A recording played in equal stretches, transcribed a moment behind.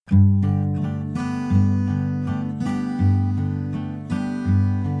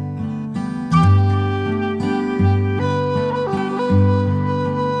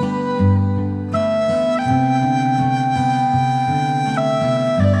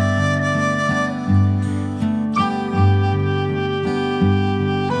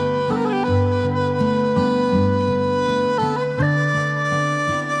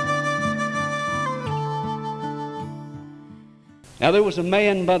Now there was a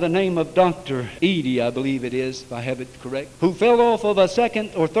man by the name of Dr. Eady, I believe it is, if I have it correct, who fell off of a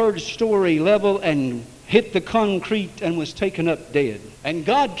second or third story level and hit the concrete and was taken up dead. And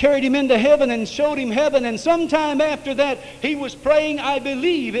God carried him into heaven and showed him heaven. And sometime after that, he was praying, I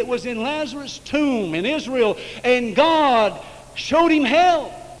believe it was in Lazarus' tomb in Israel. And God showed him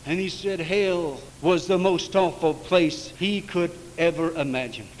hell. And he said hell was the most awful place he could ever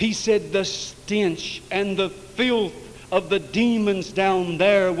imagine. He said the stench and the filth of the demons down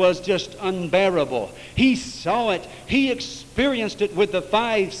there was just unbearable. He saw it. He experienced it with the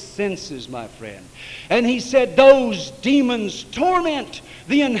five senses, my friend. And he said those demons torment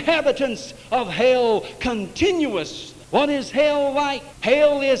the inhabitants of hell continuously. What is hell like?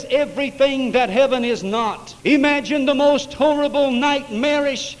 Hell is everything that heaven is not. Imagine the most horrible,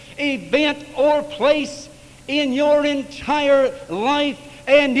 nightmarish event or place in your entire life,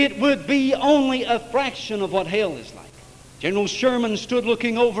 and it would be only a fraction of what hell is like. General Sherman stood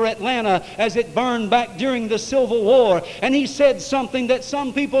looking over Atlanta as it burned back during the Civil War, and he said something that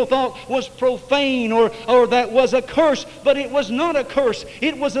some people thought was profane or that was a curse, but it was not a curse.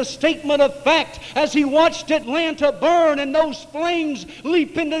 It was a statement of fact. As he watched Atlanta burn and those flames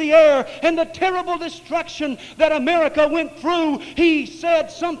leap into the air and the terrible destruction that America went through, he said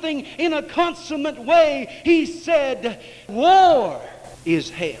something in a consummate way. He said, war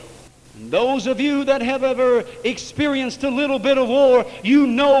is hell. Those of you that have ever experienced a little bit of war, you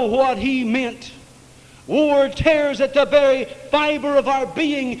know what he meant. War tears at the very fiber of our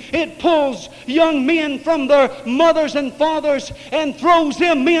being. It pulls young men from their mothers and fathers and throws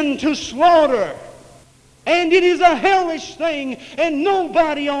them into slaughter. And it is a hellish thing, and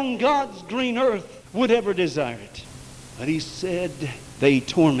nobody on God's green earth would ever desire it. But he said they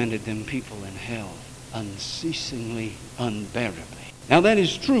tormented them people in hell unceasingly, unbearably. Now that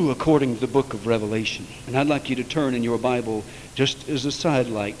is true according to the book of Revelation. And I'd like you to turn in your Bible, just as a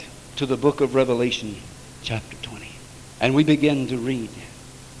sidelight, to the book of Revelation, chapter 20. And we begin to read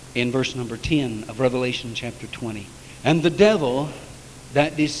in verse number 10 of Revelation chapter 20. And the devil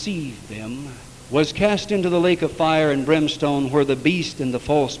that deceived them was cast into the lake of fire and brimstone, where the beast and the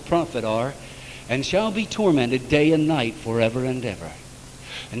false prophet are, and shall be tormented day and night forever and ever.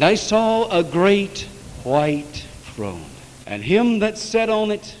 And I saw a great white throne, and him that sat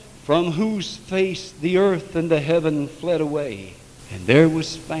on it, from whose face the earth and the heaven fled away, and there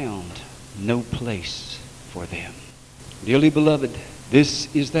was found no place for them. Dearly beloved,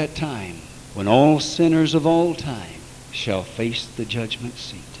 this is that time when all sinners of all time shall face the judgment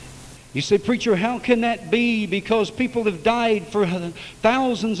seat. You say, preacher, how can that be? Because people have died for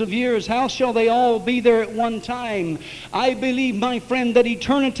thousands of years. How shall they all be there at one time? I believe, my friend, that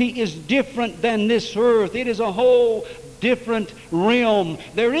eternity is different than this earth. It is a whole different realm.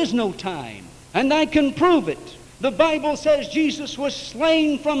 There is no time. And I can prove it. The Bible says Jesus was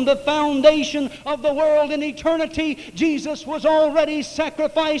slain from the foundation of the world in eternity. Jesus was already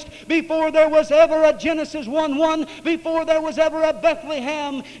sacrificed before there was ever a Genesis 1:1, before there was ever a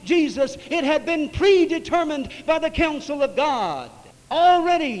Bethlehem. Jesus, it had been predetermined by the counsel of God.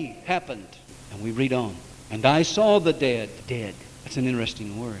 Already happened. And we read on. And I saw the dead. Dead. That's an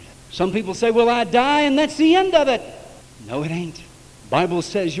interesting word. Some people say, well, I die and that's the end of it. No, it ain't. The Bible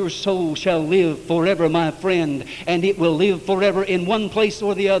says your soul shall live forever, my friend, and it will live forever in one place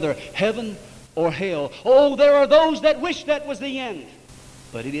or the other, heaven or hell. Oh, there are those that wish that was the end,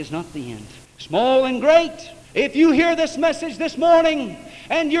 but it is not the end. Small and great, if you hear this message this morning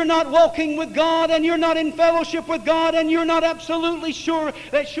and you're not walking with God and you're not in fellowship with God and you're not absolutely sure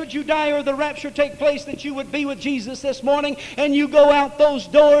that should you die or the rapture take place that you would be with Jesus this morning, and you go out those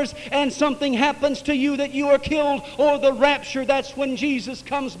doors and something happens to you that you are killed, or the rapture, that's when Jesus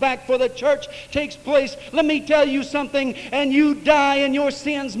comes back for the church takes place. Let me tell you something, and you die in your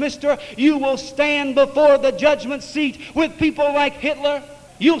sins, mister, you will stand before the judgment seat with people like Hitler.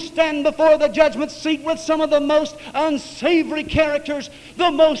 You'll stand before the judgment seat with some of the most unsavory characters, the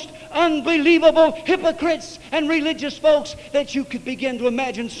most unbelievable hypocrites and religious folks that you could begin to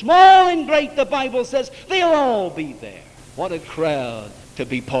imagine. Small and great, the Bible says, they'll all be there. What a crowd to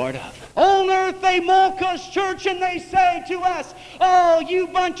be part of. On earth they mock us, church, and they say to us, oh, you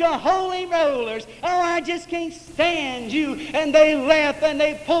bunch of holy rollers, oh, I just can't stand you. And they laugh and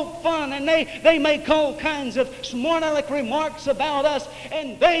they poke fun and they make all kinds of smart-aleck remarks about us,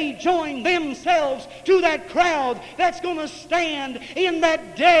 and they join themselves to that crowd that's going to stand in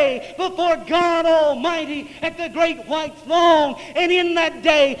that day before God Almighty at the great white throne. And in that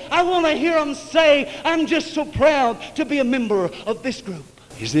day, I want to hear them say, I'm just so proud to be a member of this group.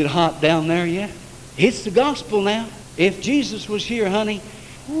 Is it hot down there yet? It's the gospel now. If Jesus was here, honey,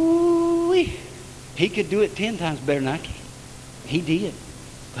 ooh-wee, he could do it 10 times better than I can. He did.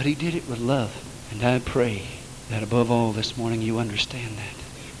 But He did it with love. And I pray that above all this morning you understand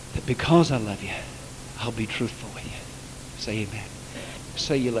that because I love you, I'll be truthful with you. Say amen.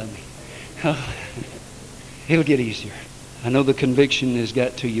 Say you love me. Oh, it'll get easier. I know the conviction has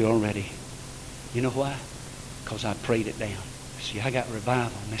got to you already. You know why? Because I prayed it down. See, I got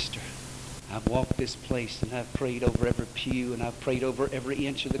revival, mister. I've walked this place and I've prayed over every pew and I've prayed over every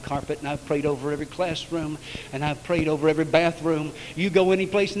inch of the carpet and I've prayed over every classroom and I've prayed over every bathroom. You go any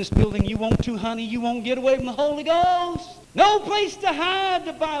place in this building you want to, honey, you won't get away from the Holy Ghost. No place to hide,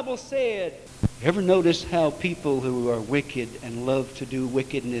 the Bible said. Ever notice how people who are wicked and love to do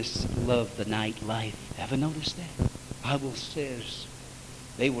wickedness love the night life? Ever notice that? The Bible says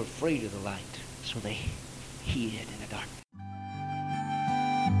they were afraid of the light, so they hid in the darkness.